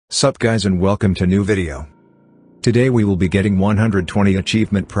Sup guys and welcome to new video. Today we will be getting 120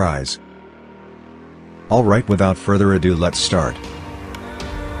 achievement prize. Alright, without further ado, let's start.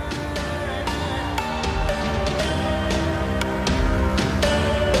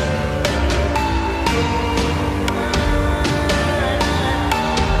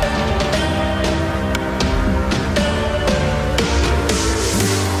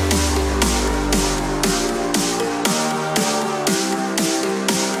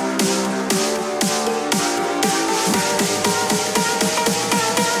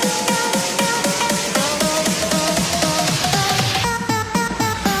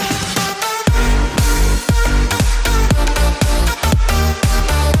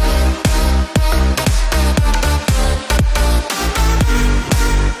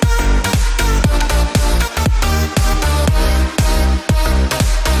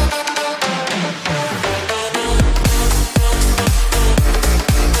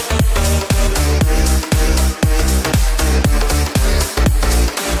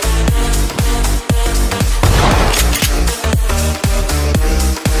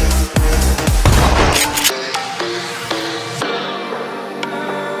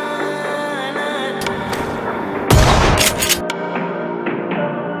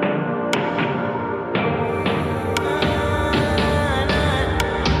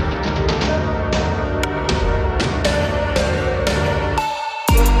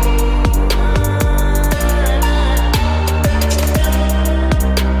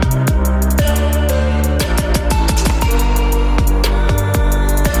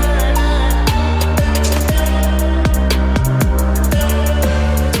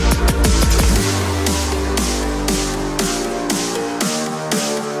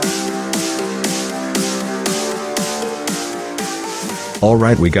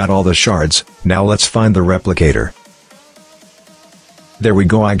 Alright, we got all the shards, now let's find the replicator. There we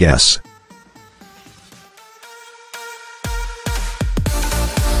go, I guess.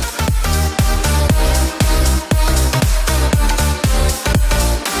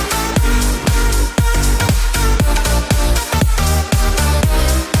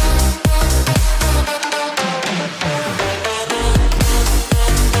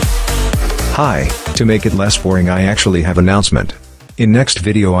 Hi, to make it less boring, I actually have an announcement. In next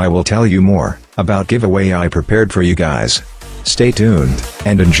video I will tell you more about giveaway I prepared for you guys. Stay tuned,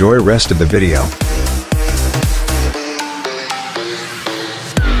 and enjoy rest of the video.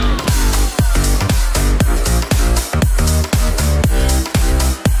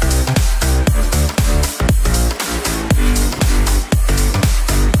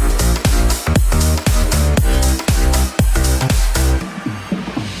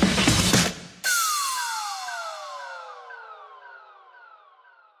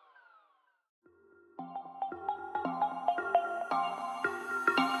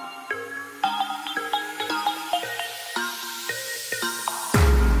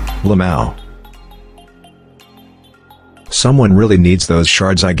 Lamau. Someone really needs those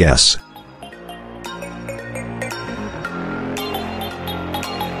shards, I guess.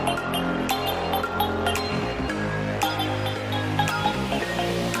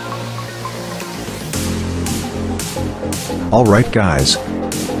 Alright guys.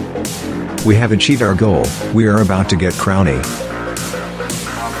 We have achieved our goal, we are about to get Crowny.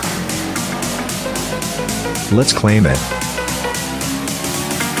 Let's claim it.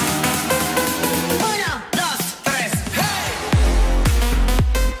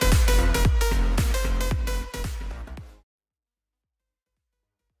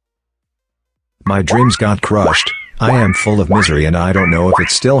 My dreams got crushed, I am full of misery and I don't know if it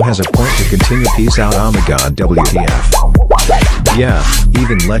still has a point to continue. Peace out, oh my god, WTF. Yeah,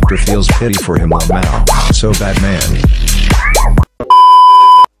 even Lecter feels pity for him. Lamau, so bad man.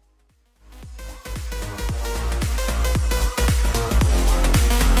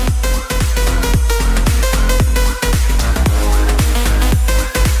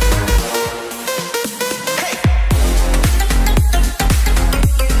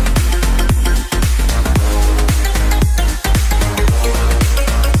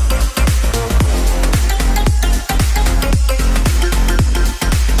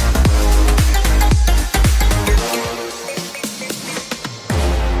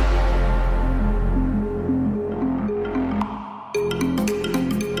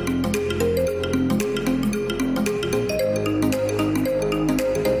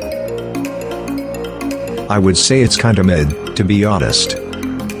 I would say it's kinda mid, to be honest.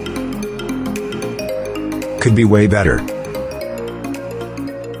 Could be way better.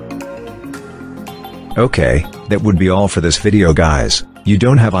 Okay, that would be all for this video guys. You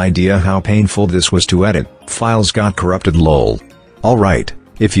don't have idea how painful this was to edit, files got corrupted lol. Alright,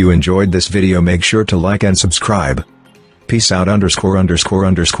 If you enjoyed this video, make sure to like and subscribe. Peace out underscore underscore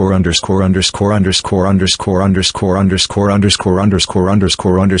underscore underscore underscore underscore underscore underscore underscore underscore underscore underscore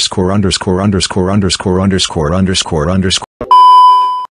underscore underscore underscore underscore underscore underscore underscore